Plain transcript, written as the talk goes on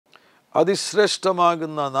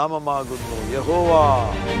അതിശ്രേഷ്ഠമാകുന്ന നാമമാകുന്നു യഹോവ.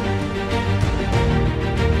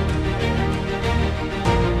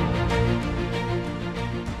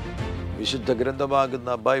 വിശുദ്ധ ഗ്രന്ഥമാകുന്ന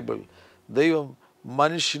ബൈബിൾ ദൈവം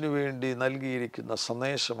മനുഷ്യനു വേണ്ടി നൽകിയിരിക്കുന്ന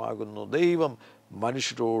സന്ദേശമാകുന്നു. ദൈവം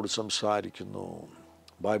മനുഷ്യരോട് സംസാരിക്കുന്നു.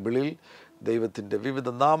 ബൈബിളിൽ ദൈവത്തിൻ്റെ വിവിധ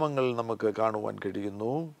നാമങ്ങൾ നമുക്ക് കാണുവാൻ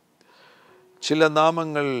കഴിയുന്നു. ചില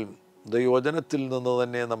നാമങ്ങൾ ദൈവവചനത്തിൽ നിന്ന്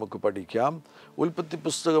തന്നെ നമുക്ക് പഠിക്കാം. ഉൽപ്പത്തി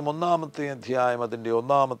പുസ്തകം 1-ാമത്തെ അധ്യായം അതിൻ്റെ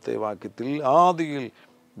 1-ാമത്തെ വാക്യത്തിൽ ആദിയിൽ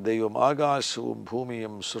ദൈവം ആകാശവും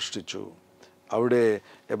ഭൂമിയും സൃഷ്ടിച്ചു. അവിടെ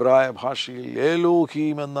എബ്രായ ഭാഷയിൽ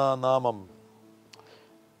എലോഹീം എന്ന നാമം,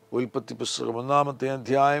 ഉൽപ്പത്തി പുസ്തകം 1-ാമത്തെ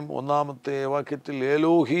അധ്യായം 1-ാമത്തെ വാക്യത്തിൽ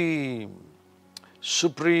എലോഹീം,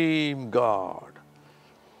 സുപ്രീം ഗാഡ്.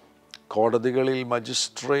 കോടതികളിൽ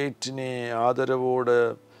മജിസ്ട്രേറ്റിനെ ആദരവോട്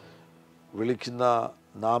വിളിക്കുന്ന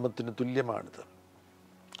നാമത്തിന് തുല്യമാണിത്.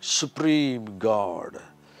 Supreme God.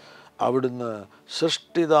 അവിടുന്ന്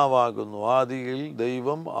സൃഷ്ടിതാവാകുന്നു. ആദിയിൽ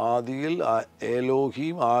ദൈവം, ആദിയിൽ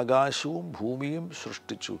എലോഹീം ആകാശവും ഭൂമിയും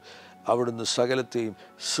സൃഷ്ടിച്ചു. അവിടുന്ന് സകലത്തെയും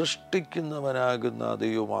സൃഷ്ടിക്കുന്നവനാകുന്ന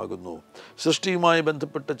ദൈവമാകുന്നു. സൃഷ്ടിയുമായി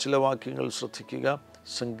ബന്ധപ്പെട്ട ചില വാക്യങ്ങൾ ശ്രദ്ധിക്കുക.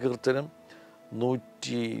 സങ്കീർത്തനം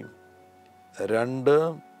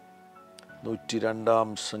 102-ാം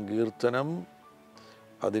സങ്കീർത്തനം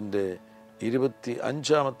അതിൻ്റെ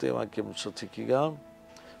 25-ാമത്തെ വാക്യം ശ്രദ്ധിക്കുക.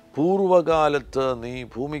 പൂർവകാലത്ത് നീ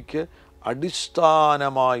ഭൂമിക്ക്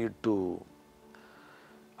അടിസ്ഥാനമായിട്ടു,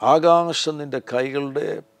 ആകാശം നിൻ്റെ കൈകളുടെ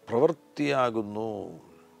പ്രവൃത്തിയാകുന്നു.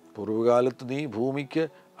 പൂർവകാലത്ത് നീ ഭൂമിക്ക്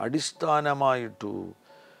അടിസ്ഥാനമായിട്ടു,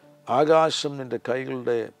 ആകാശം നിൻ്റെ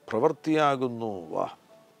കൈകളുടെ പ്രവൃത്തിയാകുന്നു. വാ,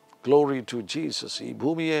 ഗ്ലോറി ടു ജീസസ്. ഈ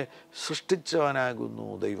ഭൂമിയെ സൃഷ്ടിച്ചവനാകുന്നു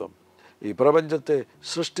ദൈവം. ഈ പ്രപഞ്ചത്തെ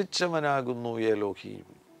സൃഷ്ടിച്ചവനാകുന്നു എലോഹീം.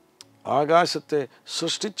 ആകാശത്തെ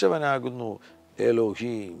സൃഷ്ടിച്ചവനാകുന്നു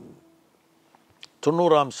എലോഹീം.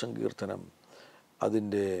 90-ാം സങ്കീർത്തനം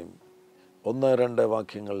അതിൻ്റെ 1-2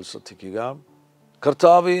 വാക്യങ്ങൾ ശ്രദ്ധിക്കുക.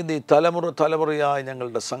 കർത്താവേ, നീ തലമുറ തലമുറയായി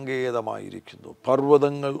ഞങ്ങളുടെ സങ്കേതമായിരിക്കുന്നു.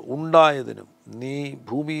 പർവ്വതങ്ങൾ ഉണ്ടായതിനും നീ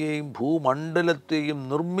ഭൂമിയെയും ഭൂമണ്ഡലത്തെയും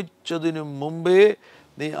നിർമ്മിച്ചതിനും മുമ്പേ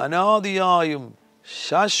നീ അനാദിയായും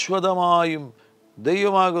ശാശ്വതമായും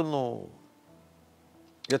ദൈവമാകുന്നു.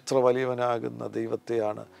 എത്ര വലിയവനാകുന്ന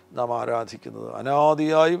ദൈവത്തെയാണ് നാം ആരാധിക്കുന്നത്.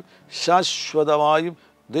 അനാദിയായും ശാശ്വതമായും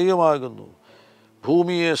ദൈവമാകുന്നു.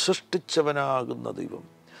 ഭൂമിയെ സൃഷ്ടിച്ചവനാകുന്ന ദൈവം,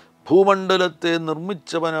 ഭൂമണ്ഡലത്തെ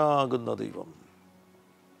നിർമ്മിച്ചവനാകുന്ന ദൈവം,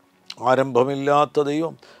 ആരംഭമില്ലാത്ത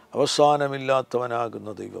ദൈവം, അവസാനമില്ലാത്തവനാകുന്ന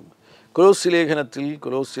ദൈവം. കൊലോസ്യ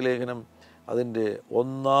ലേഖനം അതിൻ്റെ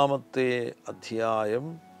 1-ാമത്തെ അധ്യായം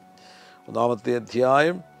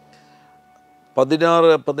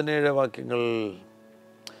 16-17 വാക്യങ്ങൾ.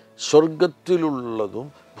 സ്വർഗത്തിലുള്ളതും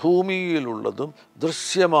ഭൂമിയിലുള്ളതും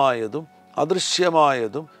ദൃശ്യമായതും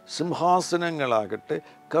അദൃശ്യമായതും സിംഹാസനങ്ങളാകട്ടെ,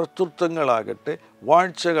 കർത്തൃത്വങ്ങളാകട്ടെ,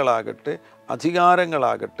 വാഴ്ചകളാകട്ടെ,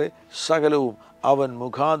 അധികാരങ്ങളാകട്ടെ, സകലവും അവൻ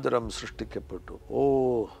മുഖാന്തരം സൃഷ്ടിക്കപ്പെട്ടു. ഓ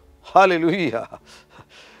ഹല്ലേലൂയ!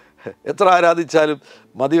 എത്ര ആരാധിച്ചാലും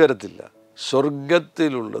മതി വരത്തില്ല.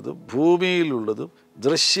 സ്വർഗത്തിലുള്ളതും ഭൂമിയിലുള്ളതും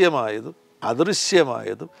ദൃശ്യമായതും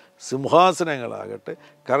അദൃശ്യമായതും സിംഹാസനങ്ങളാകട്ടെ,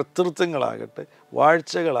 കർത്തൃത്വങ്ങളാകട്ടെ,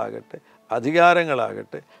 വാഴ്ചകളാകട്ടെ,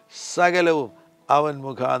 അധികാരങ്ങളാകട്ടെ, സകലവും അവൻ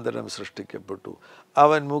മുഖാന്തരം സൃഷ്ടിക്കപ്പെട്ടു.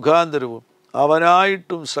 അവൻ മുഖാന്തരവും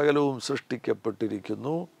അവനായിട്ടും സകലവും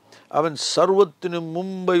സൃഷ്ടിക്കപ്പെട്ടിരിക്കുന്നു. അവൻ സർവത്തിനും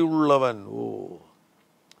മുമ്പെയുള്ളവൻ. ഓ,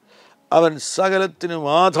 അവൻ സകലത്തിനും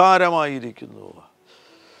ആധാരമായിരിക്കുന്നു.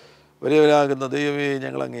 വലിയവനാകുന്ന ദൈവമേ,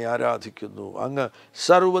 ഞങ്ങളങ്ങേ ആരാധിക്കുന്നു. അങ്ങ്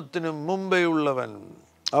സർവത്തിനും മുമ്പെയുള്ളവൻ,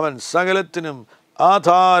 അവൻ സകലത്തിനും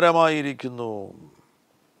ആധാരമായിരിക്കുന്നു.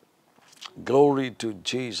 Glory to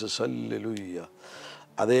Jesus. ഹല്ലേലൂയ.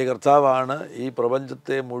 അതേ കർത്താവാണ് ഈ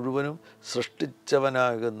പ്രപഞ്ചത്തെ മുഴുവനും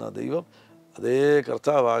സൃഷ്ടിച്ചവനാകുന്ന ദൈവം. അതേ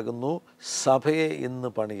കർത്താവാകുന്നു സഭയെ ഇന്ന്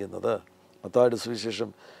പണിയുന്നത്. മത്തായിയുടെ സുവിശേഷം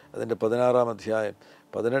അതിൻ്റെ 16-ാം അധ്യായം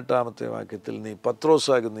 18-ാമത്തെ വാക്യത്തിൽ, നീ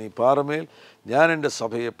പത്രോസാകുന്ന ഈ പാറമേൽ ഞാൻ എൻ്റെ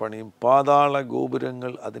സഭയെ പണിയും, പാതാള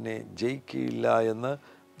ഗോപുരങ്ങൾ അതിനെ ജയിക്കുകയില്ല എന്ന്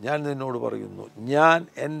ഞാൻ നിന്നോട് പറയുന്നു. ഞാൻ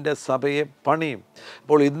എൻ്റെ സഭയെ പണിയും.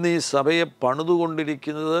 അപ്പോൾ ഇന്ന് ഈ സഭയെ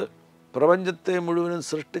പണിതുകൊണ്ടിരിക്കുന്നത് പ്രപഞ്ചത്തെ മുഴുവനും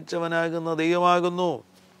സൃഷ്ടിച്ചവനാകുന്ന ദൈവമാകുന്നു.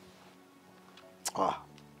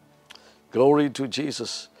 Glory to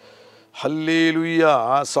Jesus. ഹല്ലേലൂയ.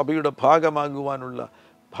 ആ സഭയുടെ ഭാഗമാകുവാനുള്ള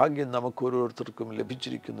ഭാഗ്യം നമുക്ക് ഓരോരുത്തർക്കും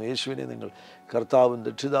ലഭിച്ചിരിക്കുന്നു. യേശുവിനെ നിങ്ങൾ കർത്താവും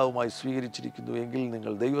രക്ഷിതാവുമായി സ്വീകരിച്ചിരിക്കുന്നു എങ്കിൽ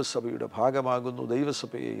നിങ്ങൾ ദൈവസഭയുടെ ഭാഗമാകുന്നു.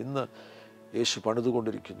 ദൈവസഭയെ ഇന്ന് യേശു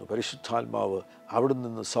പണിതുകൊണ്ടിരിക്കുന്നു. പരിശുദ്ധാത്മാവ് അവിടെ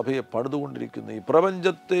നിന്ന് സഭയെ പണിതുകൊണ്ടിരിക്കുന്നു. ഈ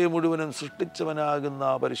പ്രപഞ്ചത്തെ മുഴുവനും സൃഷ്ടിച്ചവനാകുന്ന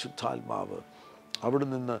പരിശുദ്ധാത്മാവ് അവിടെ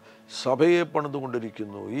നിന്ന് സഭയെ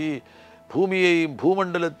പണിതുകൊണ്ടിരിക്കുന്നു. ഈ ഭൂമിയെയും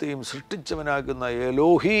ഭൂമണ്ഡലത്തെയും സൃഷ്ടിച്ചവനാകുന്ന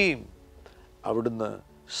എലോഹീം അവിടുന്ന്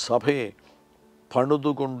സഭയെ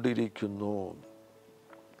പണിതുകൊണ്ടിരിക്കുന്നു.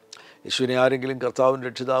 യേശുവിനെ ആരെങ്കിലും കർത്താവും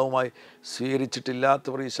രക്ഷിതാവുമായി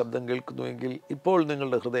സ്വീകരിച്ചിട്ടില്ലാത്തവർ ഈ ശബ്ദം കേൾക്കുന്നുവെങ്കിൽ ഇപ്പോൾ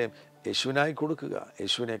നിങ്ങളുടെ ഹൃദയം യേശുവിനായി കൊടുക്കുക.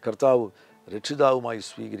 യേശുവിനെ കർത്താവും രക്ഷിതാവുമായി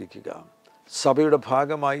സ്വീകരിക്കുക. സഭയുടെ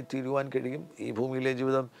ഭാഗമായി തീരുവാൻ കഴിയും. ഈ ഭൂമിയിലെ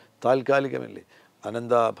ജീവിതം താൽക്കാലികമല്ലേ.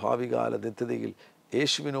 അനന്ത ഭാവികാല നിത്യതയിൽ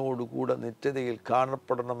യേശുവിനോടുകൂടെ നിത്യതയിൽ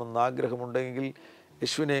കാണപ്പെടണമെന്ന് ആഗ്രഹമുണ്ടെങ്കിൽ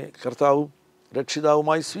യേശുവിനെ കർത്താവും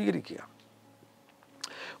രക്ഷിതാവുമായി സ്വീകരിക്കുക.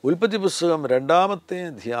 ഉൽപ്പത്തി പുസ്തകം 2-ാമത്തെ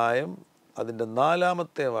അധ്യായം അതിൻ്റെ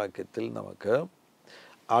 4-ാമത്തെ വാക്യത്തിൽ നമുക്ക്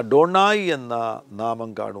അഡോണായി എന്ന നാമം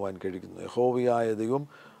കാണുവാൻ കഴിയുന്നു. യഹോവയായ ദൈവം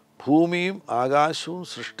ഭൂമിയും ആകാശവും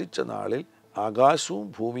സൃഷ്ടിച്ച നാളിൽ ആകാശവും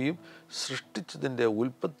ഭൂമിയും സൃഷ്ടിച്ചതിൻ്റെ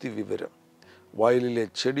ഉൽപ്പത്തി വിവരം. വയലിലെ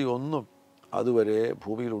ചെടി ഒന്നും അതുവരെ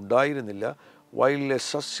ഭൂമിയിൽ ഉണ്ടായിരുന്നില്ല, വയലിലെ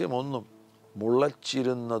സസ്യമൊന്നും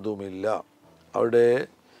മുളച്ചിരുന്നതുമില്ല. അവിടെ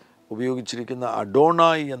ഉപയോഗിച്ചിരിക്കുന്ന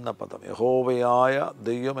അഡോണായി എന്ന പദം, യഹോവയായ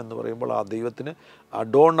ദൈവം എന്ന് പറയുമ്പോൾ ആ ദൈവത്തിന്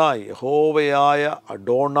അഡോണായി, യഹോവയായ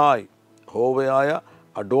അഡോണായി, യഹോവയായ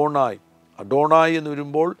അഡോണായി. അഡോണായി എന്ന്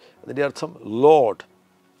വരുമ്പോൾ അതിൻ്റെ അർത്ഥം Lord,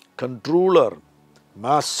 controller,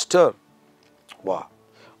 master,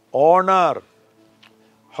 owner.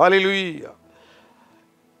 Hallelujah.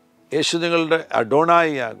 യേശു നിങ്ങളുടെ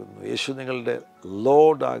അഡോണായി ആകുന്നു. യേശു നിങ്ങളുടെ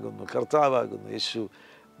ലോർഡ് ആകുന്നു, കർത്താവാകുന്നു. യേശു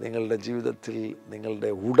നിങ്ങളുടെ ജീവിതത്തിൽ നിങ്ങളുടെ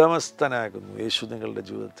ഉടമസ്ഥനാകുന്നു. യേശു നിങ്ങളുടെ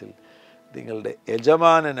ജീവിതത്തിൽ നിങ്ങളുടെ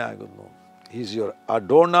യജമാനനാകുന്നു. He's your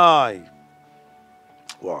അഡോണായി.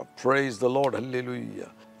 Praise the Lord. Hallelujah.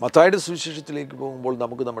 മത്തായിയുടെ സുവിശേഷത്തിലേക്ക് പോകുമ്പോൾ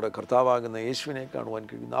നമുക്ക് നമ്മുടെ കർത്താവാകുന്ന യേശുവിനെ കാണുവാൻ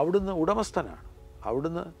കഴിയുന്നു. അവിടുന്ന് ഉടമസ്ഥനാണ്,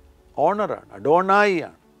 അവിടുന്ന് ഓണറാണ്, അഡോണായി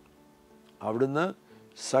ആണ്. അവിടുന്ന്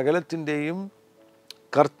സകലത്തിൻ്റെയും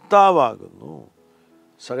കർത്താവാകുന്നു,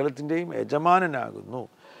 സകലത്തിൻ്റെയും യജമാനനാകുന്നു.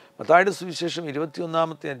 മത്തായിയുടെ സുവിശേഷം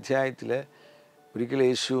 21-ാമത്തെ അധ്യായത്തിൽ ഒരിക്കൽ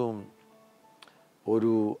യേശുവും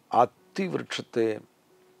ഒരു അത്തിവൃക്ഷത്തെ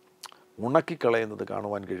ഉണക്കിക്കളയുന്നത്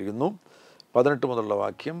കാണുവാൻ കഴിയുന്നു. 18 മുതലുള്ള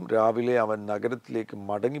വാക്യം. രാവിലെ അവൻ നഗരത്തിലേക്ക്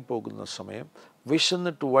മടങ്ങിപ്പോകുന്ന സമയം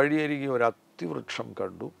വിശന്നിട്ട് വഴിയരികെ ഒരു അത്തിവൃക്ഷം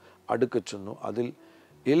കണ്ടു. അടുക്ക ചെന്നു. അതിൽ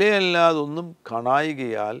ഇലയല്ലാതൊന്നും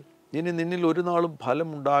കാണായികയാൽ ഇനി നിന്നിൽ ഒരു നാളും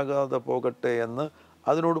ഫലമുണ്ടാകാതെ പോകട്ടെ എന്ന്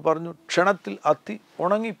അതിനോട് പറഞ്ഞു. ക്ഷണത്തിൽ അത്തി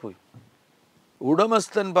ഉണങ്ങിപ്പോയി.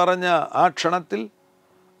 ഉടമസ്ഥൻ പറഞ്ഞ ആ ക്ഷണത്തിൽ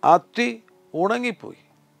അത്തി ഉണങ്ങിപ്പോയി.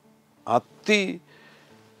 അത്തി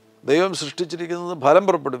ദൈവം സൃഷ്ടിച്ചിരിക്കുന്നത് ഫലം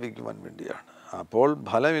പുറപ്പെടുവിക്കുവാൻ വേണ്ടിയാണ്. അപ്പോൾ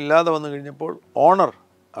ഫലമില്ലാതെ വന്നു കഴിഞ്ഞപ്പോൾ ഓണർ,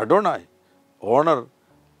 അഡോണായി, ഓണർ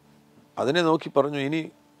അതിനെ നോക്കി പറഞ്ഞു, ഇനി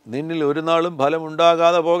നിന്നിൽ ഒരു നാളും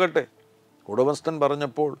ഫലമുണ്ടാകാതെ പോകട്ടെ. ഉടമസ്ഥൻ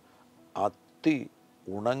പറഞ്ഞപ്പോൾ അത്തി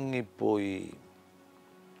ഉണങ്ങിപ്പോയി.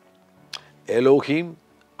 എലോഹീം,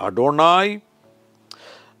 അഡോണായി.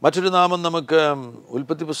 മറ്റൊരു നാമം നമുക്ക്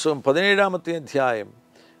ഉൽപ്പത്തി പുസ്തകം 17-ാമത്തെ അധ്യായം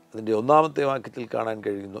അതിൻ്റെ 1-ാമത്തെ വാക്യത്തിൽ കാണാൻ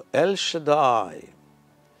കഴിയുന്നു. L Shaddai.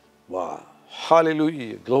 Hallelujah,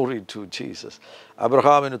 glory to Jesus.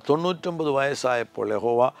 അബ്രഹാമിന് 99 വയസ്സായപ്പോൾ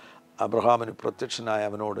യഹോവ അബ്രഹാമിന് പ്രത്യക്ഷനായ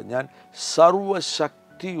അവനോട്, ഞാൻ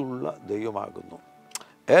സർവശക്തിയുള്ള ദൈവമാകുന്നു.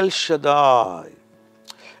 L Shaddai,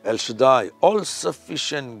 L Shaddai, all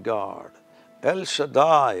sufficient God. L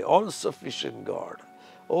Shaddai, all sufficient God.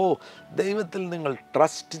 ദൈവത്തിൽ നിങ്ങൾ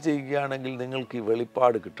ട്രസ്റ്റ് ചെയ്യുകയാണെങ്കിൽ നിങ്ങൾക്ക് ഈ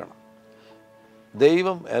വെളിപ്പാട് കിട്ടണം.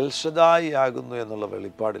 ദൈവം എൽ ഷദായ് ആകുന്നു എന്നുള്ള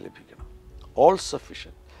വെളിപ്പാട് ലഭിക്കണം. ഓൾ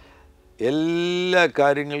സഫിഷ്യൻറ്റ്, എല്ലാ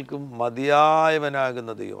കാര്യങ്ങൾക്കും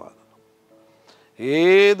മതിയായവനാകുന്ന ദൈവമാകുന്നു.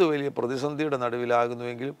 ഏത് വലിയ പ്രതിസന്ധിയുടെ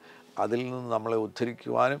നടുവിലാകുന്നുവെങ്കിലും അതിൽ നിന്ന് നമ്മളെ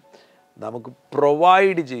ഉദ്ധരിക്കുവാനും നമുക്ക്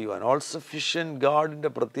പ്രൊവൈഡ് ചെയ്യുവാൻ. ഓൾ സഫിഷ്യൻറ്റ്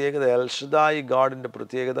ഗാഡിൻ്റെ പ്രത്യേകത, എൽ ഷദായ് ഗാഡിൻ്റെ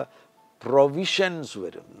പ്രത്യേകത, പ്രൊവിഷൻസ്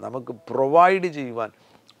വരും. നമുക്ക് പ്രൊവൈഡ് ചെയ്യുവാൻ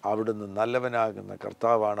അവിടുന്ന് നല്ലവനാകുന്ന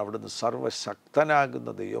കർത്താവാണ്. അവിടുന്ന് സർവശക്തനാകുന്ന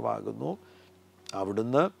ദൈവമാകുന്നു.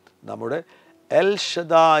 അവിടുന്ന് നമ്മുടെ എൽ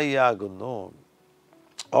ഷദായ് ആകുന്നു,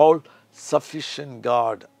 ഓൾ സഫിഷ്യൻറ്റ്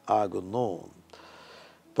ഗാഡ് ആകുന്നു.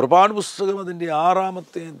 പ്രഭാത പുസ്തകം അതിൻ്റെ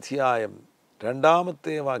 6-ാമത്തെ അധ്യായം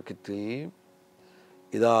 2-ാമത്തെ വാക്യത്തിൽ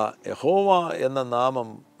ഇതാ യഹോവ എന്ന നാമം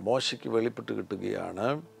മോശയ്ക്ക് വെളിപ്പെട്ട് കിട്ടുകയാണ്.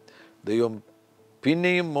 ദൈവം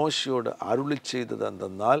പിന്നെയും മോശയോട് അരുളി ചെയ്തത്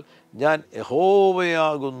എന്തെന്നാൽ, ഞാൻ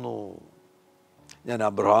യഹോവയാകുന്നു. ഞാൻ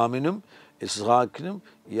അബ്രഹാമിനും ഇസ്ഹാക്കിനും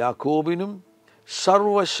യാക്കോബിനും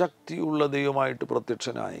സർവശക്തിയുള്ള ദൈവമായിട്ട്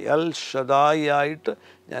പ്രത്യക്ഷനായി. എൽ ഷദായി ആയിട്ട്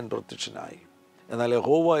ഞാൻ പ്രത്യക്ഷനായി. എന്നാൽ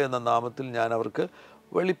യഹോവ എന്ന നാമത്തിൽ ഞാൻ അവർക്ക്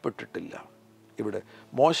വെളിപ്പെട്ടിട്ടില്ല. ഇവിടെ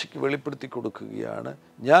മോശയ്ക്ക് വെളിപ്പെടുത്തി കൊടുക്കുകയാണ്,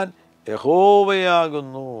 ഞാൻ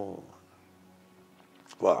യഹോവയാകുന്നു.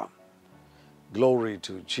 Glory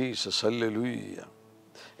to Jesus. ഹല്ലേലൂയ.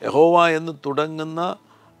 യഹോവ എന്ന് തുടങ്ങുന്ന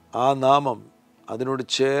ആ നാമം അതിനോട്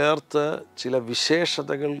ചേർത്ത് ചില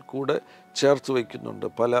വിശേഷതകൾ കൂടെ ചേർത്ത് വയ്ക്കുന്നുണ്ട്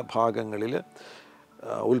പല ഭാഗങ്ങളിൽ.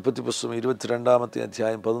 ഉൽപ്പത്തി പുസ്തകം 22-ാമത്തെ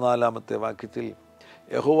അധ്യായം 14-ാമത്തെ വാക്യത്തിൽ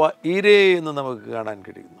യഹോവ ഈരേ എന്ന് നമുക്ക് കാണാൻ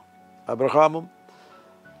കഴിയുന്നു. അബ്രഹാമും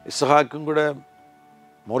ഇസ്ഹാക്കും കൂടെ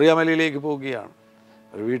മോറിയാമലയിലേക്ക് പോവുകയാണ്.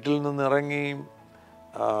 അവർ വീട്ടിൽ നിന്ന് ഇറങ്ങി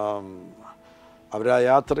അവരാ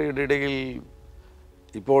യാത്രയുടെ ഇടയിൽ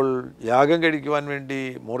ഇപ്പോൾ യാഗം കഴിക്കുവാൻ വേണ്ടി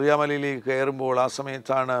മോറിയാമലയിലേക്ക് കയറുമ്പോൾ ആ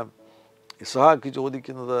സമയത്താണ് ഇസ്ഹാക്ക്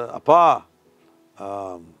ചോദിക്കുന്നത്, അപ്പാ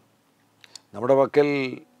നമ്മുടെ പക്കൽ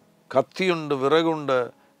കത്തിയുണ്ട്, വിറകുണ്ട്,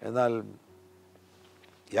 എന്നാൽ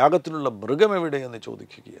യാഗത്തിനുള്ള മൃഗം എവിടെയെന്ന്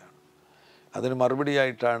ചോദിക്കുകയാണ്. അതിന്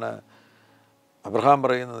മറുപടിയായിട്ടാണ് അബ്രഹാം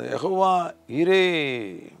പറയുന്നത്, യഹോവ ഇരേ.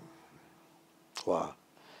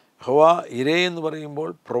 യഹോവ ഇരേ എന്ന് പറയുമ്പോൾ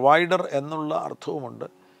പ്രൊവൈഡർ എന്നുള്ള അർത്ഥവുമുണ്ട്.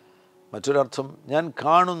 മറ്റൊരർത്ഥം ഞാൻ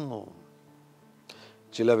കാണുന്നു.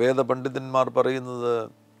 ചില വേദപണ്ഡിതന്മാർ പറയുന്നത്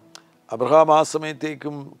അബ്രഹാം ആ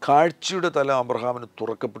സമയത്തേക്കും കാഴ്ചയുടെ തലം അബ്രഹാമിന്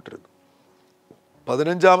തുറക്കപ്പെട്ടിരുന്നു.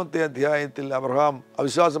 15-ാമത്തെ അധ്യായത്തിൽ അബ്രഹാം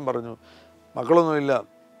അവിശ്വാസം പറഞ്ഞു, മക്കളൊന്നുമില്ല,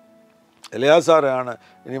 എലയാസാറാണ്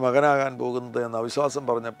ഇനി മകനാകാൻ പോകുന്നത് എന്ന് അവിശ്വാസം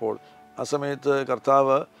പറഞ്ഞപ്പോൾ ആ സമയത്ത്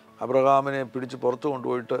കർത്താവ് അബ്രഹാമിനെ പിടിച്ച് പുറത്തു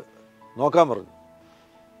കൊണ്ടുപോയിട്ട് നോക്കാൻ പറഞ്ഞു.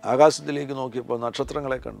 ആകാശത്തിലേക്ക് നോക്കിയപ്പോൾ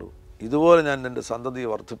നക്ഷത്രങ്ങളെ കണ്ടു. ഇതുപോലെ ഞാൻ നിൻ്റെ സന്തതിയെ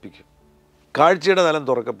വർദ്ധിപ്പിക്കും. കാഴ്ചയുടെ തലം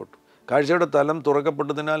തുറക്കപ്പെട്ടു. കാഴ്ചയുടെ തലം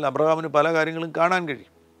തുറക്കപ്പെട്ടതിനാൽ അബ്രഹാമിന് പല കാര്യങ്ങളും കാണാൻ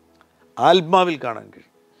കഴിയും, ആത്മാവിൽ കാണാൻ കഴിയും.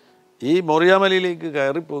 ഈ മോറിയാമലയിലേക്ക്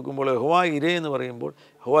കയറിപ്പോകുമ്പോൾ യഹോവ ഇരേ എന്ന് പറയുമ്പോൾ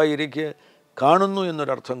യഹോവ ഇരയ്ക്ക് കാണുന്നു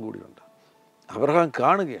എന്നൊരർത്ഥം കൂടിയുണ്ട്. അബ്രഹാം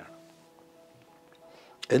കാണുകയാണ്.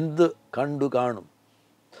 എന്ത് കണ്ടു കാണും?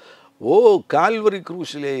 ഓ, കാൽവറി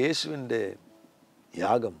ക്രൂശിലെ യേശുവിൻ്റെ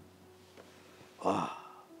യാഗം.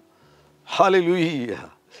 Hallelujah,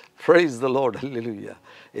 praise the Lord, hallelujah.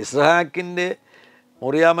 ഇസ്ഹാക്കിൻ്റെ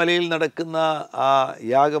മോറിയാമലയിൽ നടക്കുന്ന ആ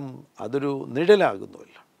യാഗം അതൊരു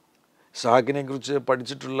നിഴലാകുന്നുവല്ലോ. ഇസ്ഹാക്കിനെ കുറിച്ച്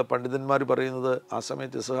പഠിച്ചിട്ടുള്ള പണ്ഡിതന്മാർ പറയുന്നത് ആ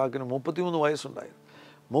സമയത്ത് ഇസ്ഹാക്കിന് 33 വയസ്സുണ്ടായിരുന്നു.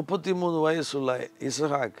 33 വയസ്സുള്ള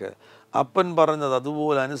ഇസ്ഹാക്ക് അപ്പൻ പറഞ്ഞത്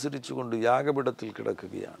അതുപോലെ അനുസരിച്ചുകൊണ്ട് യാഗപീഠത്തിൽ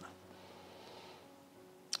കിടക്കുകയാണ്.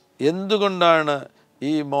 എന്തുകൊണ്ടാണ്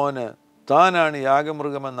ഈ മോന് താനാണ്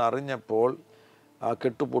യാഗമൃഗമെന്ന് അറിഞ്ഞപ്പോൾ ആ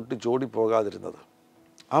കെട്ടുപൊട്ടി ചോടിപ്പോകാതിരുന്നത്?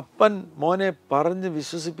 അപ്പൻ മോനെ പറഞ്ഞ്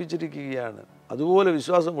വിശ്വസിപ്പിച്ചിരിക്കുകയാണ്, അതുപോലെ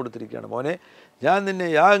വിശ്വാസം കൊടുത്തിരിക്കുകയാണ്. മോനെ, ഞാൻ നിന്നെ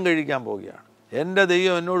യാഗം കഴിക്കാൻ പോവുകയാണ്. എൻ്റെ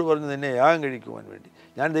ദൈവം എന്നോട് പറഞ്ഞു നിന്നെ യാഗം കഴിക്കുവാൻ വേണ്ടി.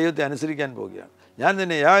 ഞാൻ ദൈവത്തെ അനുസരിക്കാൻ പോവുകയാണ്. ഞാൻ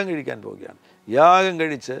നിന്നെ യാഗം കഴിക്കാൻ പോവുകയാണ്. യാഗം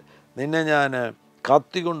കഴിച്ച് നിന്നെ ഞാൻ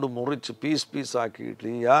കത്തികൊണ്ട് മുറിച്ച് പീസാക്കിയിട്ട്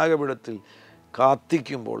ഈ യാഗപീഠത്തിൽ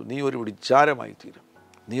കത്തിക്കുമ്പോൾ നീ ഒരു പിടി ചാരമായി തീരും.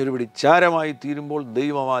 നീ ഒരു പിടി ചാരമായി തീരുമ്പോൾ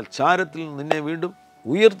ദൈവം ആ ചാരത്തിൽ നിന്നെ വീണ്ടും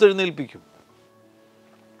ഉയർത്തെഴുന്നേൽപ്പിക്കും.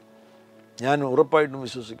 ഞാൻ ഉറപ്പായിട്ടും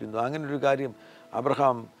വിശ്വസിക്കുന്നു. അങ്ങനൊരു കാര്യം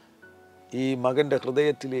അബ്രഹാം ഈ മകൻ്റെ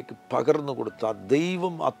ഹൃദയത്തിലേക്ക് പകർന്നു കൊടുത്ത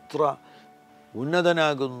ദൈവം അത്ര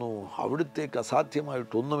ഉന്നതനാകുന്നു, അവിടുത്തേക്ക്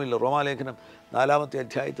അസാധ്യമായിട്ടൊന്നുമില്ല. റോമാലേഖനം 4-ാമത്തെ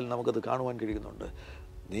അധ്യായത്തിൽ നമുക്കത് കാണുവാൻ കഴിയുന്നുണ്ട്.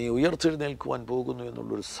 നീ ഉയർത്തെഴുന്നേൽക്കുവാൻ പോകുന്നു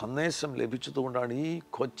എന്നുള്ളൊരു സന്ദേശം ലഭിച്ചതുകൊണ്ടാണ് ഈ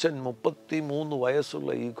കൊച്ചൻ, 33 വയസ്സുള്ള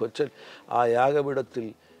ഈ കൊച്ചൻ ആ യാഗപീഠത്തിൽ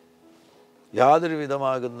യാതൊരു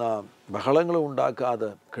വിധമാകുന്ന ബഹളങ്ങളും ഉണ്ടാക്കാതെ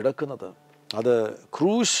കിടക്കുന്നത്. അത്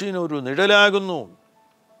ക്രൂശിനൊരു നിഴലാകുന്നു.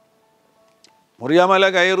 മോറിയാമല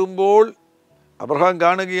കയറുമ്പോൾ അബ്രഹാം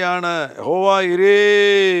കാണുകയാണ് യഹോവ ഇരേ.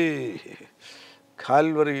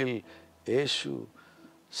 കാൽവറിയിൽ യേശു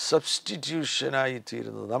സബ്സ്റ്റിറ്റ്യൂഷനായി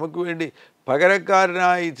തീരുന്നത്, നമുക്ക് വേണ്ടി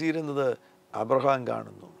പകരക്കാരനായി തീരുന്നത് അബ്രഹാം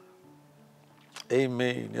കാണുന്നു.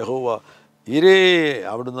 ആമേൻ. യഹോവ ഇരേ,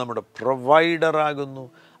 അവിടുന്ന് നമ്മുടെ പ്രൊവൈഡറാകുന്നു,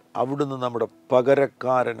 അവിടുന്ന് നമ്മുടെ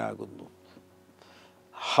പകരക്കാരനാകുന്നു.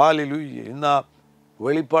 ഹല്ലേലൂയ. ഇന്ന്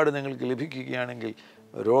വെളിപ്പാട് നിങ്ങൾക്ക് ലഭിക്കുകയാണെങ്കിൽ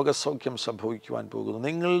രോഗസൗഖ്യം സംഭവിക്കുവാൻ പോകുന്നു.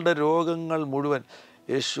 നിങ്ങളുടെ രോഗങ്ങൾ മുഴുവൻ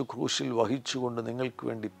യേശു ക്രൂശിൽ വഹിച്ചുകൊണ്ട് നിങ്ങൾക്ക്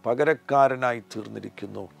വേണ്ടി പകരക്കാരനായി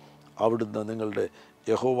തീർന്നിരിക്കുന്നു. അവിടുന്ന് നിങ്ങളുടെ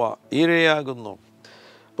യഹോവ ഇരയാകുന്നു.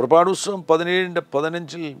 പുറപ്പാട് പുസ്തകം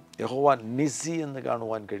 17:15 യഹോവ നിസി എന്ന്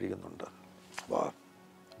കാണുവാൻ കഴിയുന്നുണ്ട്.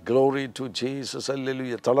 Glory to Jesus,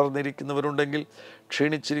 hallelujah. തളർന്നിരിക്കുന്നവരുണ്ടെങ്കിൽ,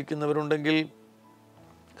 ക്ഷീണിച്ചിരിക്കുന്നവരുണ്ടെങ്കിൽ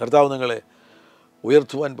കർത്താവ് നിങ്ങളെ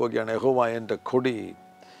ഉയർത്തുവാൻ പോകുകയാണ്. യഹോവ എൻ്റെ കൊടി,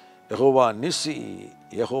 യഹോവ നിസി,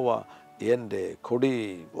 യഹോവ എൻ്റെ കൊടി.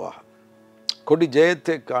 കൊടി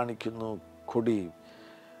ജയത്തെ കാണിക്കുന്നു, കൊടി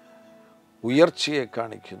ഉയർച്ചയെ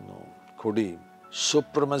കാണിക്കുന്നു, കൊടി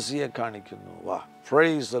സുപ്രമസിയെ കാണിക്കുന്നു.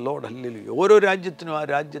 Praise the Lord, hallelujah. ഓരോ രാജ്യത്തിനും ആ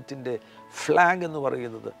രാജ്യത്തിൻ്റെ ഫ്ലാഗ് എന്ന്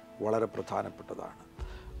പറയുന്നത് വളരെ പ്രധാനപ്പെട്ടതാണ്.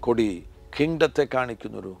 കൊടി കിങ്ഡത്തെ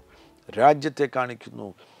കാണിക്കുന്നൊരു രാജ്യത്തെ കാണിക്കുന്നു.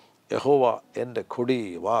 യഹോവ എൻ്റെ കൊടി.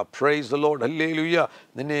 Praise the Lord, hallelujah.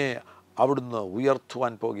 നിന്നെ അവിടുന്ന്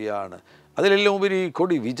ഉയർത്തുവാൻ പോകുകയാണ്. അതിലെല്ലാം ഉപരി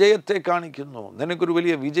കൊടി വിജയത്തെ കാണിക്കുന്നു. നിനക്കൊരു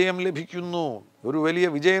വലിയ വിജയം ലഭിക്കുന്നു, ഒരു വലിയ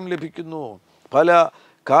വിജയം ലഭിക്കുന്നു. പല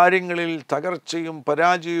കാര്യങ്ങളിൽ തകർച്ചയും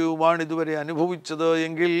പരാജയവുമാണ് ഇതുവരെ അനുഭവിച്ചത്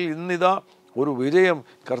എങ്കിൽ ഇന്നിതാ ഒരു വിജയം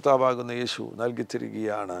കർത്താവാകുന്ന യേശു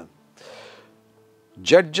നൽകിത്തരികയാണ്.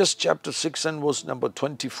 Judges chapter 6 and verse number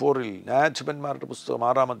 24 ന്യായാധിപന്മാരുടെ പുസ്തകം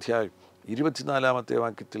 6-ാം അധ്യായം 24-ാമത്തെ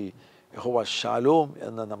വാക്യത്തിൽ യഹോവ ഷാലോം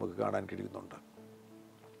എന്ന് നമുക്ക് കാണാൻ കഴിയുന്നുണ്ട്.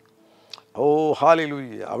 ഓ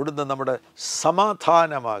ഹല്ലേലൂയ, അവിടുന്ന് നമ്മുടെ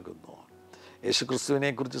സമാധാനമാകുന്നു.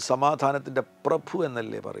 യേശുക്രിസ്തുവിനെക്കുറിച്ച് സമാധാനത്തിൻ്റെ പ്രഭു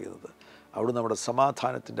എന്നല്ലേ പറയുന്നത്? അവിടുന്ന് നമ്മുടെ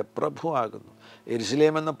സമാധാനത്തിൻ്റെ പ്രഭു ആകുന്നു.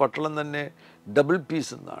 യെരുശലേം എന്ന പട്ടണം തന്നെ ഡബിൾ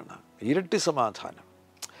പീസ് എന്നാണ്, ഇരട്ടി സമാധാനം.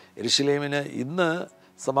 യെരുശലേമിന് ഇന്ന്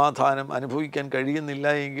സമാധാനം അനുഭവിക്കാൻ കഴിയുന്നില്ല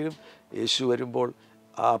എങ്കിലും യേശു വരുമ്പോൾ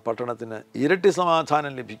ആ പട്ടണത്തിന് ഇരട്ടി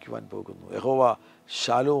സമാധാനം ലഭിക്കുവാൻ പോകുന്നു. യഹോവ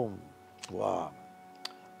ഷാലോം. വാ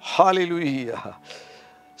ഹല്ലേലൂയ.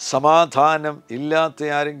 സമാധാനം ഇല്ലാത്ത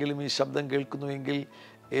ആരെങ്കിലും ഈ ശബ്ദം കേൾക്കുന്നുവെങ്കിൽ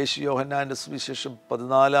യേശു യോഹന്നാൻ്റെ സുവിശേഷം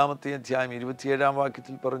 14-ാമത്തെ അധ്യായം 27-ാം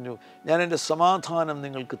വാക്യത്തിൽ പറഞ്ഞു, ഞാൻ എൻ്റെ സമാധാനം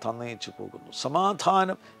നിങ്ങൾക്ക് തന്നേച്ചു പോകുന്നു.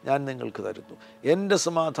 സമാധാനം ഞാൻ നിങ്ങൾക്ക് തരുന്നു, എൻ്റെ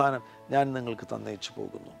സമാധാനം ഞാൻ നിങ്ങൾക്ക് തന്നേച്ചു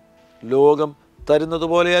പോകുന്നു. ലോകം തരുന്നത്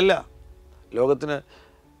പോലെയല്ല. ലോകത്തിന്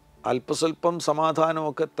അല്പസ്വല്പം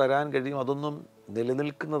സമാധാനമൊക്കെ തരാൻ കഴിയും, അതൊന്നും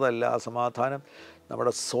നിലനിൽക്കുന്നതല്ല. ആ സമാധാനം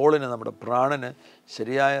നമ്മുടെ സോളിന്, നമ്മുടെ പ്രാണന്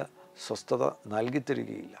ശരിയായ സ്വസ്ഥത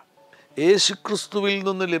നൽകിത്തരികയില്ല. യേശുക്രിസ്തുവിൽ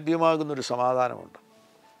നിന്ന് ലഭ്യമാകുന്നൊരു സമാധാനമുണ്ട്.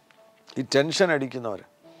 ഈ ടെൻഷൻ അടിക്കുന്നവർ,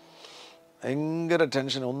 ഭയങ്കര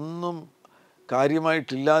ടെൻഷൻ, ഒന്നും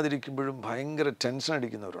കാര്യമായിട്ടില്ലാതിരിക്കുമ്പോഴും ഭയങ്കര ടെൻഷൻ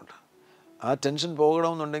അടിക്കുന്നവരുണ്ട്. ആ ടെൻഷൻ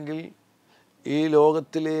പോകണമെന്നുണ്ടെങ്കിൽ ഈ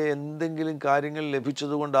ലോകത്തിലെ എന്തെങ്കിലും കാര്യങ്ങൾ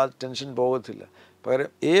ലഭിച്ചതുകൊണ്ട് ആ ടെൻഷൻ പോകത്തില്ല. പകരം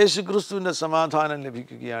യേശുക്രിസ്തുവിൻ്റെ സമാധാനം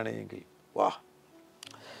ലഭിക്കുകയാണെങ്കിൽ വാ.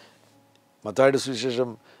 മത്തായിയുടെ സുവിശേഷം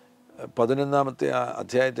 11-ാമത്തെ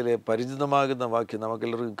അധ്യായത്തിലെ പരിചിതമാകുന്ന വാക്യം,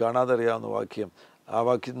 നമുക്കെല്ലാവർക്കും കാണാതെ അറിയാവുന്ന വാക്യം, ആ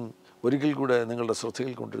വാക്യം ഒരിക്കൽ കൂടെ നിങ്ങളുടെ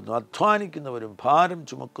ശ്രദ്ധയിൽ കൊണ്ടിരുന്നു. അധ്വാനിക്കുന്നവരും ഭാരം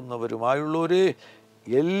ചുമക്കുന്നവരുമായുള്ളവരെ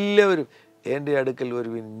എല്ലാവരും എൻ്റെ അടുക്കൽ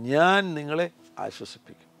വരുവിൻ, ഞാൻ നിങ്ങളെ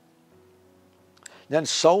ആശ്വസിപ്പിക്കും. ഞാൻ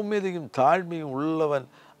സൗമ്യതയും താഴ്മയും ഉള്ളവൻ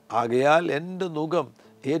ആകയാൽ എൻ്റെ നുകം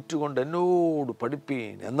ഏറ്റുകൊണ്ട് എന്നോട്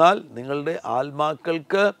പഠിപ്പീൻ, എന്നാൽ നിങ്ങളുടെ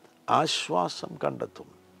ആത്മാക്കൾക്ക് ആശ്വാസം കണ്ടെത്തും.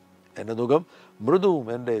 എൻ്റെ നുകം മൃദുവും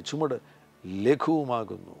എൻ്റെ ചുമട്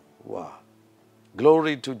ലഘുവുമാകുന്നു. വാ,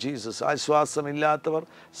 ഗ്ലോറി ടു ജീസസ്. ആശ്വാസമില്ലാത്തവർ,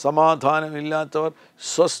 സമാധാനമില്ലാത്തവർ,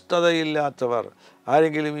 സ്വസ്ഥതയില്ലാത്തവർ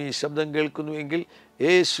ആരെങ്കിലും ഈ ശബ്ദം കേൾക്കുന്നുവെങ്കിൽ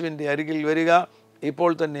യേശുവിൻ്റെ അരികിൽ വരിക.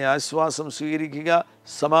 ഇപ്പോൾ തന്നെ ആശ്വാസം സ്വീകരിക്കുക,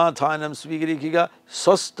 സമാധാനം സ്വീകരിക്കുക,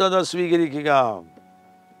 സ്വസ്ഥത സ്വീകരിക്കുക.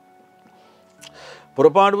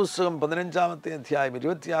 പുറപ്പാട് പുസ്തകം 15-ാമത്തെ അധ്യായം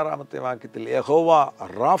 26-ാമത്തെ വാക്യത്തിൽ യഹോവ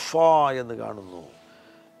റാഫ എന്ന് കാണുന്നു.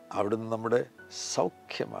 അവിടുന്ന് നമ്മുടെ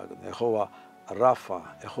സൗഖ്യമാകുന്നു. യഹോവ റാഫ,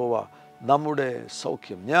 യഹോവ നമ്മുടെ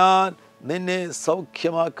സൗഖ്യം. ഞാൻ നിന്നെ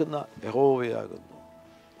സൗഖ്യമാക്കുന്ന യഹോവയാകുന്നു.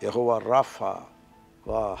 യഹോവ റാഫ.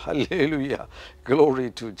 വാ, hallelujah, glory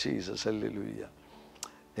to Jesus, hallelujah,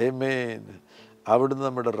 ആമേൻ. അവിടുന്ന്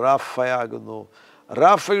നമ്മുടെ റാഫയാകുന്നു.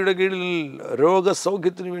 റാഫയുടെ കീഴിൽ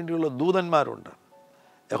രോഗസൗഖ്യത്തിന് വേണ്ടിയുള്ള ദൂതന്മാരുണ്ട്.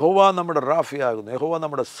 യഹോവ നമ്മുടെ റാഫയാകുന്നു. യഹോവ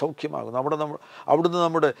നമ്മുടെ സൗഖ്യമാകുന്നു. അവിടുന്ന്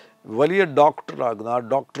നമ്മുടെ വലിയ ഡോക്ടറാകുന്നു. ആ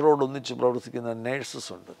ഡോക്ടറോടൊന്നിച്ച് പ്രവർത്തിക്കുന്ന നേഴ്സസ്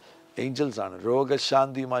ഉണ്ട്, ഏഞ്ചൽസാണ്.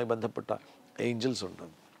 രോഗശാന്തിയുമായി ബന്ധപ്പെട്ട ഏഞ്ചൽസ് ഉണ്ട്.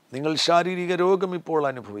 നിങ്ങൾ ശാരീരിക രോഗം ഇപ്പോൾ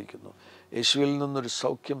അനുഭവിക്കുന്നു, യേശുവിൽ നിന്നൊരു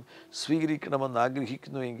സൗഖ്യം സ്വീകരിക്കണമെന്ന്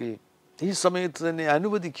ആഗ്രഹിക്കുന്നുവെങ്കിൽ ഈ സമയത്ത് തന്നെ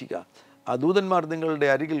അനുവദിക്കുക. ആ ദൂതന്മാർ നിങ്ങളുടെ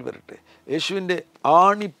അരികിൽ വരട്ടെ. യേശുവിൻ്റെ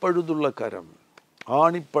ആണിപ്പഴുതുള്ള കരം,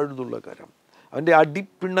 ആണിപ്പഴുതുള്ള കരം, അവൻ്റെ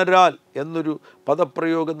അടിപ്പിണരാൽ എന്നൊരു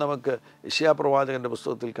പദപ്രയോഗം നമുക്ക് യെശയ്യാ പ്രവാചകൻ്റെ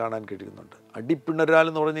പുസ്തകത്തിൽ കാണാൻ കഴിയുന്നുണ്ട്. അടിപ്പിണരാൽ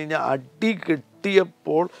എന്ന് പറഞ്ഞു കഴിഞ്ഞാൽ അടി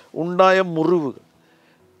കെട്ടിയപ്പോൾ ഉണ്ടായ മുറിവുകൾ.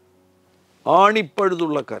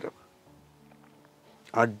 ആണിപ്പഴുതുള്ള കരം,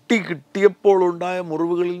 അടി കിട്ടിയപ്പോൾ ഉണ്ടായ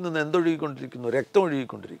മുറിവുകളിൽ നിന്ന് എന്തൊഴുകിക്കൊണ്ടിരിക്കുന്നു? രക്തം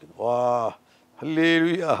ഒഴുകിക്കൊണ്ടിരിക്കുന്നു. വാ,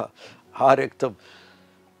 ഹല്ലേലൂയ. ആ രക്തം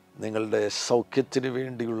നിങ്ങളുടെ സൗഖ്യത്തിന്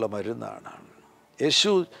വേണ്ടിയുള്ള മരുന്നാണ്.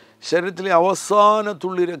 യേശു ശരീരത്തിലെ അവസാന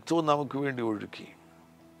തുള്ളി രക്തവും നമുക്ക് വേണ്ടി ഒഴുക്കി.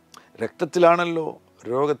 രക്തത്തിലാണല്ലോ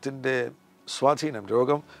രോഗത്തിൻ്റെ സ്വാധീനം.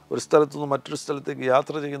 രോഗം ഒരു സ്ഥലത്തു നിന്ന് മറ്റൊരു സ്ഥലത്തേക്ക്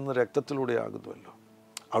യാത്ര ചെയ്യുന്ന രക്തത്തിലൂടെ ആകുന്നുവല്ലോ.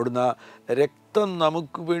 അവിടുന്ന് രക്തം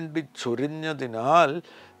നമുക്ക് വേണ്ടി ചൊരിഞ്ഞതിനാൽ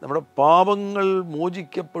നമ്മുടെ പാപങ്ങൾ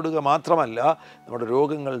മോചിക്കപ്പെടുക മാത്രമല്ല, നമ്മുടെ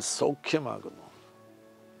രോഗങ്ങൾ സൗഖ്യമാകുന്നു.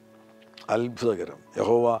 അത്ഭുതകരം.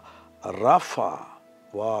 യഹോവ റാഫ.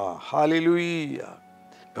 വാ, ഹല്ലേലൂയ.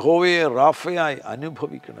 യഹോവയെ റാഫയായി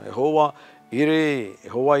അനുഭവിക്കണം. യഹോവ ഇരേ,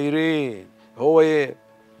 യഹോവ ഇരേ, യഹോവയെ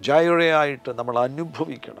ജൈറയായിട്ട് നമ്മൾ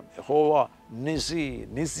അനുഭവിക്കണം. യഹോവ നിസി,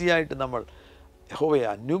 നിസിയായിട്ട് നമ്മൾ യഹോവയെ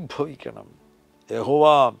അനുഭവിക്കണം. യഹോവ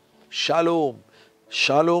ഷാലോം,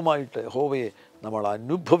 ഷാലോമായിട്ട് യഹോവയെ നമ്മൾ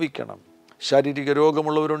അനുഭവിക്കണം. ശാരീരിക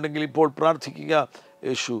രോഗമുള്ളവരുണ്ടെങ്കിൽ ഇപ്പോൾ പ്രാർത്ഥിക്കുക.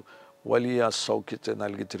 യേശു വലിയ സൗഖ്യത്തെ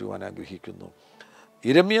നൽകി തരുവാൻ ആഗ്രഹിക്കുന്നു.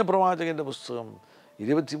 യിരെമ്യാ പ്രവാചകൻ്റെ പുസ്തകം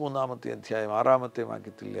 23-ാമത്തെ അധ്യായം 6-ാമത്തെ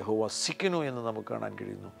വാക്യത്തിൽ യഹോവ സിക്കനു എന്ന് നമുക്ക് കാണാൻ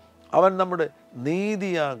കഴിയുന്നു. അവൻ നമ്മുടെ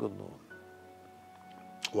നീതിയാകുന്നു.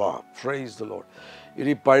 വാ, പ്രൈസ് ദി ലോർഡ്.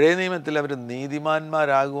 ഈ പഴയ നിയമത്തിൽ അവർ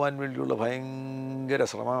നീതിമാന്മാരാകുവാൻ വേണ്ടിയുള്ള ഭയങ്കര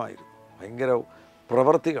ശ്രമമായിരുന്നു, ഭയങ്കര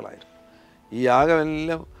പ്രവർത്തികളായിരുന്നു. ഈ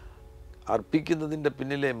യാഗമെല്ലാം അർപ്പിക്കുന്നതിൻ്റെ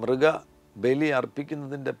പിന്നിലെ ബലി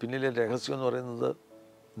അർപ്പിക്കുന്നതിൻ്റെ പിന്നിലെ രഹസ്യം എന്ന് പറയുന്നത്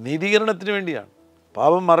നീതീകരണത്തിന് വേണ്ടിയാണ്.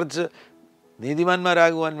 പാപം മറിച്ച്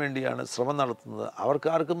നീതിമാന്മാരാകുവാൻ വേണ്ടിയാണ് ശ്രമം നടത്തുന്നത്.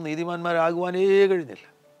 അവർക്കാർക്കും നീതിമാന്മാരാകുവാനേ കഴിഞ്ഞില്ല.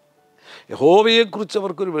 യഹോവയെക്കുറിച്ച്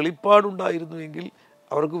അവർക്കൊരു വെളിപ്പാടുണ്ടായിരുന്നുവെങ്കിൽ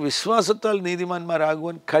അവർക്ക് വിശ്വാസത്താൽ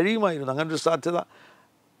നീതിമാന്മാരാകുവാൻ കഴിയുമായിരുന്നു. അങ്ങനൊരു സാധ്യത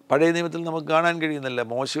പഴയ നിയമത്തിൽ നമുക്ക് കാണാൻ കഴിയുന്നില്ല.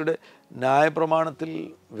 മോശയുടെ ന്യായപ്രമാണത്തിൽ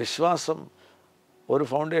വിശ്വാസം ഒരു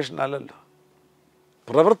ഫൗണ്ടേഷൻ അല്ലല്ലോ,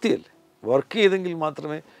 പ്രവൃത്തിയല്ലേ. വർക്ക് ചെയ്തെങ്കിൽ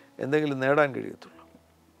മാത്രമേ എന്തെങ്കിലും നേടാൻ കഴിയത്തുള്ളൂ.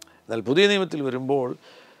 എന്നാൽ പുതിയ നിയമത്തിൽ വരുമ്പോൾ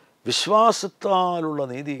വിശ്വാസത്താലുള്ള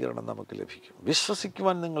നീതീകരണം നമുക്ക് ലഭിക്കും.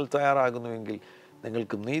 വിശ്വസിക്കുവാൻ നിങ്ങൾ തയ്യാറാകുന്നുവെങ്കിൽ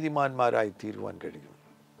നിങ്ങൾക്ക് നീതിമാന്മാരായി തീരുവാൻ കഴിയും.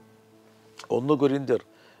 1 കൊരിന്ത്യർ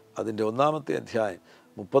അതിൻ്റെ 1-ാമത്തെ അധ്യായം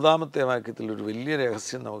 30-ാമത്തെ വാക്യത്തിൽ ഒരു വലിയ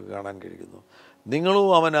രഹസ്യം നമുക്ക് കാണാൻ കഴിയുന്നു. നിങ്ങളും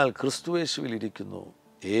അവനാൽ ക്രിസ്തുയേശുവിൽ ഇരിക്കുന്നു.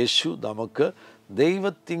 യേശു നമുക്ക്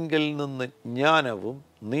ദൈവത്തിങ്കൽ നിന്ന് ജ്ഞാനവും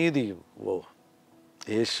നീതിയും.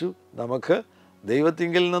 യേശു നമുക്ക്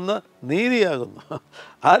ദൈവത്തിങ്കൽ നിന്ന് നീതിയാകുന്നു.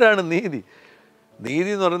 ആരാണ് നീതി? നീതി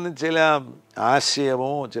എന്ന് പറയുന്നത് ചില ആശയമോ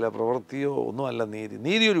ചില പ്രവൃത്തിയോ ഒന്നുമല്ല.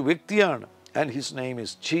 നീതി ഒരു വ്യക്തിയാണ്. And his name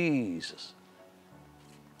is Jesus.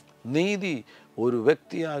 നീതി ഒരു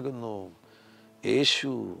വ്യക്തിയാകുന്നു.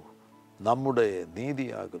 യേശു നമ്മുടെ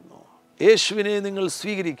നീതിയാകുന്നു. യേശുവിനെ നിങ്ങൾ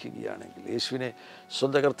സ്വീകരിക്കുകയാണെങ്കിൽ, യേശുവിനെ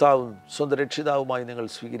സ്വന്തം കർത്താവും സ്വന്തം രക്ഷിതാവുമായി നിങ്ങൾ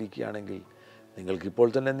സ്വീകരിക്കുകയാണെങ്കിൽ നിങ്ങൾക്കിപ്പോൾ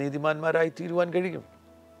തന്നെ നീതിമാന്മാരായി തീരുവാൻ കഴിയും.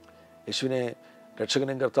 യേശുവിനെ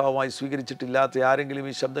രക്ഷകനും കർത്താവുമായി സ്വീകരിച്ചിട്ടില്ലാത്ത ആരെങ്കിലും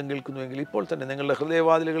ഈ ശബ്ദം കേൾക്കുന്നുവെങ്കിൽ ഇപ്പോൾ തന്നെ നിങ്ങളുടെ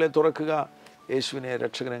ഹൃദയവാതിലുകളെ തുറക്കുക. യേശുവിനെ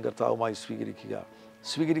രക്ഷകനും കർത്താവുമായി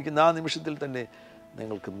സ്വീകരിക്കുന്ന ആ നിമിഷത്തിൽ തന്നെ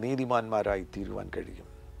നിങ്ങൾക്ക് നീതിമാന്മാരായി തീരുവാൻ കഴിയും.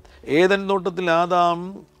 ഏദൻ തോട്ടത്തിൽ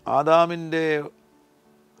ആദാമിൻ്റെ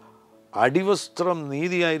അടിവസ്ത്രം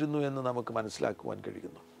നീതിയായിരുന്നു എന്ന് നമുക്ക് മനസ്സിലാക്കുവാൻ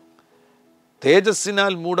കഴിയുന്നു.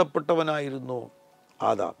 തേജസ്സിനാൽ മൂടപ്പെട്ടവനായിരുന്നു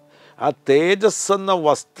ആദാം. ആ തേജസ് എന്ന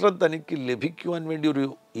വസ്ത്രം തനിക്ക് ലഭിക്കുവാൻ വേണ്ടി ഒരു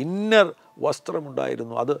ഇന്നർ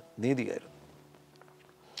വസ്ത്രമുണ്ടായിരുന്നു, അത് നീതിയായിരുന്നു.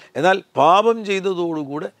 എന്നാൽ പാപം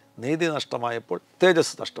ചെയ്തതോടുകൂടെ നീതി നഷ്ടമായപ്പോൾ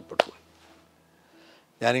തേജസ് നഷ്ടപ്പെട്ടു.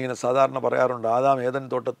 ഞാനിങ്ങനെ സാധാരണ പറയാറുണ്ട്, ആദാം ഏദൻ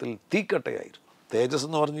തോട്ടത്തിൽ തീക്കട്ടയായിരുന്നു. തേജസ്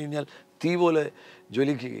എന്ന് പറഞ്ഞു കഴിഞ്ഞാൽ തീ പോലെ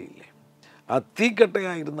ജ്വലിക്കുകയില്ലേ. ആ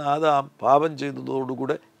തീക്കട്ടയായിരുന്ന ആദാം പാപം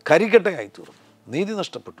ചെയ്തതോടുകൂടെ കരിക്കട്ടയായി തീർന്നു. നീതി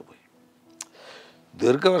നഷ്ടപ്പെട്ടു പോയി.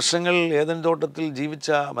 ദീർഘവർഷങ്ങൾ ഏദൻ തോട്ടത്തിൽ ജീവിച്ച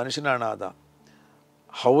മനുഷ്യനാണ് ആദാം.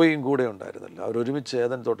 ഹവയും കൂടെ ഉണ്ടായിരുന്നല്ലോ. അവരൊരുമിച്ച്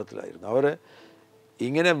ഏദൻ തോട്ടത്തിലായിരുന്നു. അവർ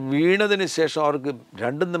ഇങ്ങനെ വീണതിന് ശേഷം അവർക്ക്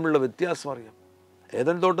രണ്ടും തമ്മിലുള്ള വ്യത്യാസം അറിയാം.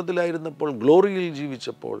 ഏദൻ തോട്ടത്തിലായിരുന്നപ്പോൾ ഗ്ലോറിയിൽ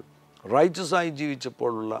ജീവിച്ചപ്പോൾ, റൈച്ചസായി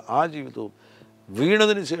ജീവിച്ചപ്പോഴുള്ള ആ ജീവിതവും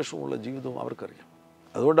വീണതിന് ശേഷമുള്ള ജീവിതവും അവർക്കറിയാം.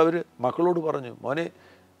 അതുകൊണ്ട് അവർ മക്കളോട് പറഞ്ഞു, മോനെ,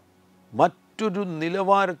 മറ്റൊരു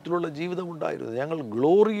നിലവാരത്തിലുള്ള ജീവിതമുണ്ടായിരുന്നു. ഞങ്ങൾ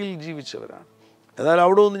ഗ്ലോറിയിൽ ജീവിച്ചവരാണ്, എന്നാൽ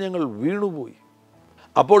അവിടെ നിന്ന് ഞങ്ങൾ വീണുപോയി.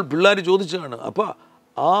 അപ്പോൾ പിള്ളേർ ചോദിച്ചതാണ്, അപ്പം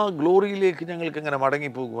ആ ഗ്ലോറിയിലേക്ക് ഞങ്ങൾക്ക് എങ്ങനെ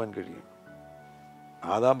മടങ്ങിപ്പോകുവാൻ കഴിയും?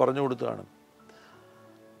 ആദാം പറഞ്ഞു കൊടുത്താണ്,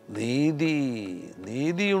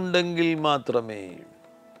 നീതിയുണ്ടെങ്കിൽ മാത്രമേ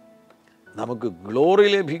നമുക്ക് ഗ്ലോറി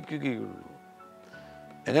ലഭിക്കുകയുള്ളൂ.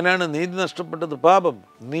 എങ്ങനെയാണ് നീതി നഷ്ടപ്പെട്ടത്? പാപം.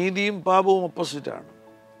 നീതിയും പാപവും ഓപ്പോസിറ്റാണ്.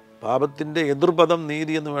 പാപത്തിൻ്റെ എതിർപദം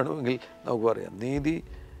നീതി എന്ന് വേണമെങ്കിൽ നമുക്ക് പറയാം. നീതി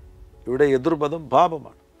ഇവിടെ എതിർപദം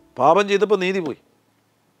പാപമാണ്. പാപം ചെയ്തപ്പോൾ നീതി പോയി.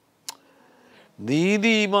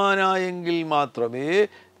 നീതിമാനായെങ്കിൽ മാത്രമേ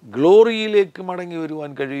ഗ്ലോറിയിലേക്ക് മടങ്ങി വരുവാൻ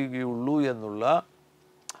കഴിയുകയുള്ളൂ എന്നുള്ള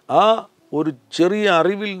ആ ഒരു ചെറിയ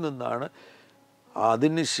അറിവിൽ നിന്നാണ്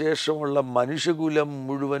അതിനുശേഷമുള്ള മനുഷ്യകുലം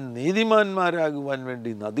മുഴുവൻ നീതിമാന്മാരാകുവാൻ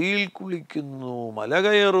വേണ്ടി നദിയിൽ കുളിക്കുന്നു, മല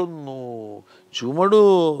കയറുന്നു,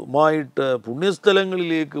 ചുമടുമായിട്ട്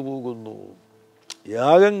പുണ്യസ്ഥലങ്ങളിലേക്ക് പോകുന്നു,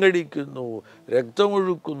 യാഗം കഴിക്കുന്നു,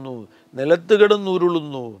 രക്തമൊഴുക്കുന്നു, നിലത്ത്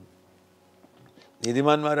കിടന്നുരുളുന്നു.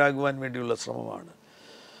 നീതിമാന്മാരാകുവാൻ വേണ്ടിയുള്ള ശ്രമമാണ്.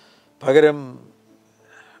 പകരം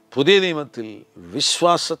പുതിയ നിയമത്തിൽ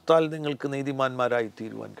വിശ്വാസത്താൽ നിങ്ങൾക്ക് നീതിമാന്മാരായി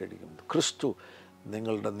തീരുവാൻ കഴിയും. ക്രിസ്തു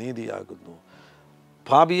നിങ്ങളുടെ നീതിയാകുന്നു.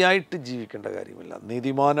 പാപിയായിട്ട് ജീവിക്കേണ്ട കാര്യമില്ല,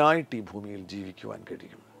 നീതിമാനായിട്ട് ഈ ഭൂമിയിൽ ജീവിക്കുവാൻ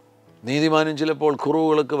കഴിയും. നീതിമാനും ചിലപ്പോൾ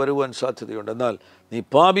കുറവുകളൊക്കെ വരുവാൻ സാധ്യതയുണ്ട്, എന്നാൽ നീ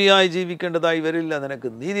പാപിയായി ജീവിക്കേണ്ടതായി വരില്ല. നിനക്ക്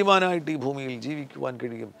നീതിമാനായിട്ട് ഈ ഭൂമിയിൽ ജീവിക്കുവാൻ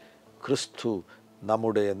കഴിയും. ക്രിസ്തു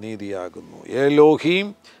നമ്മുടെ നീതിയാകുന്നു. എലോഹീം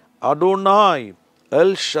അഡോണായ്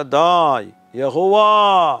എൽ ഷദായ് യഹോവാ,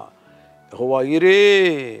 യഹോവ ഇരേ,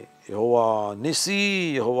 യഹോവ നിസി,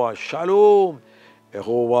 യഹോവ ഷലോം,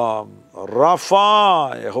 യഹോവ റാഫ,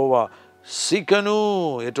 യഹോവ സിക്കനു,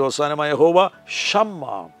 ഏറ്റവും അവസാനമായ യഹോവ ഷമ്മ,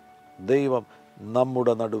 ദൈവം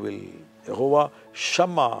നമ്മുടെ നടുവിൽ. യഹോവ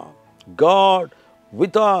Shammah, God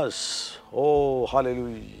with us. Oh,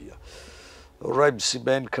 hallelujah. റബ്സി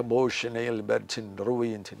Ben കബോഷൻ L ബെർച്ചിൻ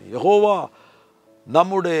റുവിയൻറ്റിനി. യഹോവ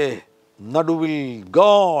നമ്മുടെ നടുവിൽ.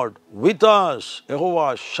 God with us. യഹോവ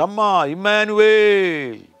Shammah,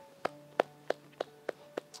 Emmanuel.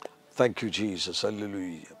 Thank you Jesus.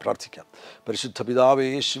 Hallelujah. പ്രാർത്ഥിക്കാം. പരിശുദ്ധ പിതാവേ,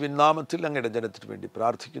 യേശുവിൻ നാമത്തിൽ അങ്ങയുടെ ജനത്തിന് വേണ്ടി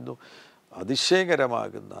പ്രാർത്ഥിക്കുന്നു.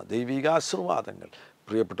 അതിശയകരമാകുന്ന ദൈവികാശീർവാദങ്ങൾ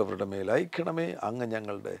പ്രിയപ്പെട്ടവരുടെ മേൽ അയക്കണമേ. അങ്ങ്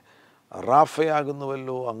ഞങ്ങളുടെ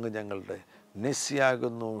റാഫയാകുന്നുവല്ലോ, അങ്ങ് ഞങ്ങളുടെ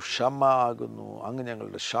നെസ്സിയാകുന്നു, ഷമ്മ ആകുന്നു, അങ്ങ്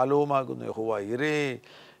ഞങ്ങളുടെ ഷാലോമാകുന്നു. യഹോവ ഇരേ,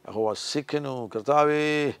 യഹോവ സിക്കനു. കർത്താവേ,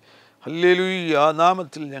 ഹല്ലേലൂയ. ആ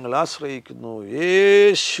നാമത്തിൽ ഞങ്ങൾ ആശ്രയിക്കുന്നു.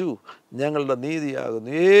 യേശു ഞങ്ങളുടെ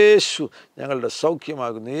നീതിയാകുന്നു, യേശു ഞങ്ങളുടെ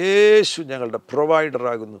സൗഖ്യമാകുന്നു, യേശു ഞങ്ങളുടെ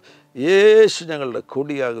പ്രൊവൈഡറാകുന്നു, യേശു ഞങ്ങളുടെ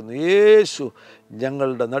കൊടിയാകുന്നു, യേശു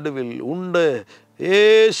ഞങ്ങളുടെ നടുവിൽ ഉണ്ട്,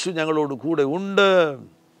 യേശു ഞങ്ങളോട് കൂടെ ഉണ്ട്.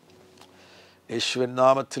 യേശുവിൻ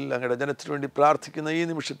നാമത്തിൽ അങ്ങയുടെ ജനത്തിനു വേണ്ടി പ്രാർത്ഥിക്കുന്ന ഈ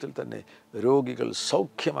നിമിഷത്തിൽ തന്നെ രോഗികൾ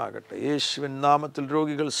സൗഖ്യമാകട്ടെ. യേശുവിൻ നാമത്തിൽ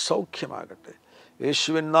രോഗികൾ സൗഖ്യമാകട്ടെ.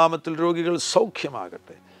 യേശുവിൻ നാമത്തിൽ രോഗികൾ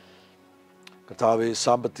സൗഖ്യമാകട്ടെ. കർത്താവേ,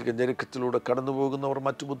 സാമ്പത്തിക ഞെരുക്കത്തിലൂടെ കടന്നു പോകുന്നവർ,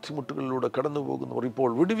 മറ്റു ബുദ്ധിമുട്ടുകളിലൂടെ കടന്നു പോകുന്നവർ ഇപ്പോൾ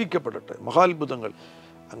വിടുവിക്കപ്പെടട്ടെ. മഹാത്ഭുതങ്ങൾ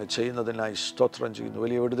അങ്ങ് ചെയ്യുന്നതിനായി സ്തോത്രം ചെയ്യുന്നു.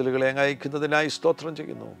 വലിയ വിടുതലുകളെ അങ്ങ് അയക്കുന്നതിനായി സ്തോത്രം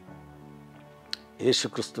ചെയ്യുന്നു. യേശു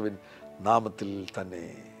ക്രിസ്തുവിൻ നാമത്തിൽ തന്നെ.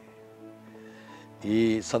 ഈ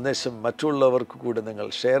സന്ദേശം മറ്റുള്ളവർക്ക് കൂടെ നിങ്ങൾ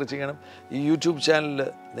ഷെയർ ചെയ്യണം. ഈ യൂട്യൂബ് ചാനൽ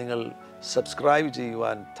നിങ്ങൾ സബ്സ്ക്രൈബ്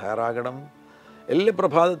ചെയ്യുവാൻ തയ്യാറാകണം. എല്ലാ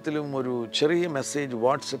പ്രഭാതത്തിലും ഒരു ചെറിയ മെസ്സേജ്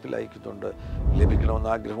വാട്സപ്പിൽ അയക്കുന്നുണ്ട്. ലഭിക്കണമെന്ന്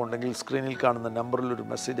ആഗ്രഹമുണ്ടെങ്കിൽ സ്ക്രീനിൽ കാണുന്ന നമ്പറിൽ ഒരു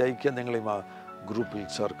മെസ്സേജ് അയക്കുക. നിങ്ങളെയും ആ ഗ്രൂപ്പിൽ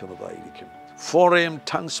ചേർക്കുന്നതായിരിക്കും. 4 AM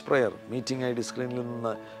tongues prayer meeting ID സ്ക്രീനിൽ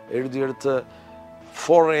നിന്ന് എഴുതിയെടുത്ത്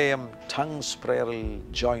 4 AM ടങ്സ് പ്രെയറിൽ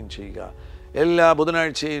ജോയിൻ ചെയ്യുക. എല്ലാ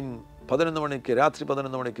ബുധനാഴ്ചയും 11 മണിക്ക്, രാത്രി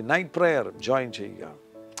 11 മണിക്ക് നൈറ്റ് പ്രെയർ ജോയിൻ ചെയ്യുക.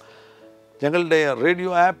 ഞങ്ങളുടെ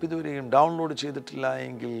റേഡിയോ ആപ്പ് ഇതുവരെയും ഡൗൺലോഡ് ചെയ്തിട്ടില്ല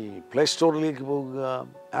എങ്കിൽ പ്ലേ സ്റ്റോറിലേക്ക് പോകുക,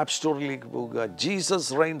 ആപ്പ് സ്റ്റോറിലേക്ക് പോകുക, ജീസസ്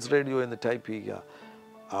റെയിൻസ് റേഡിയോ എന്ന് ടൈപ്പ് ചെയ്യുക,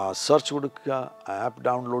 സെർച്ച് കൊടുക്കുക, ആപ്പ്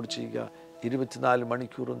ഡൗൺലോഡ് ചെയ്യുക. 24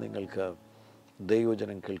 മണിക്കൂറും നിങ്ങൾക്ക്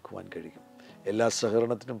ദൈവവചനം കേൾക്കുവാൻ കഴിയും. എല്ലാ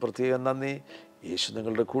സഹകരണത്തിനും പ്രത്യേകം നന്ദി. യേശു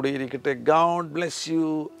നിങ്ങളുടെ കൂടെ ഇരിക്കട്ടെ. God bless you.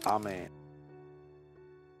 ആമേൻ.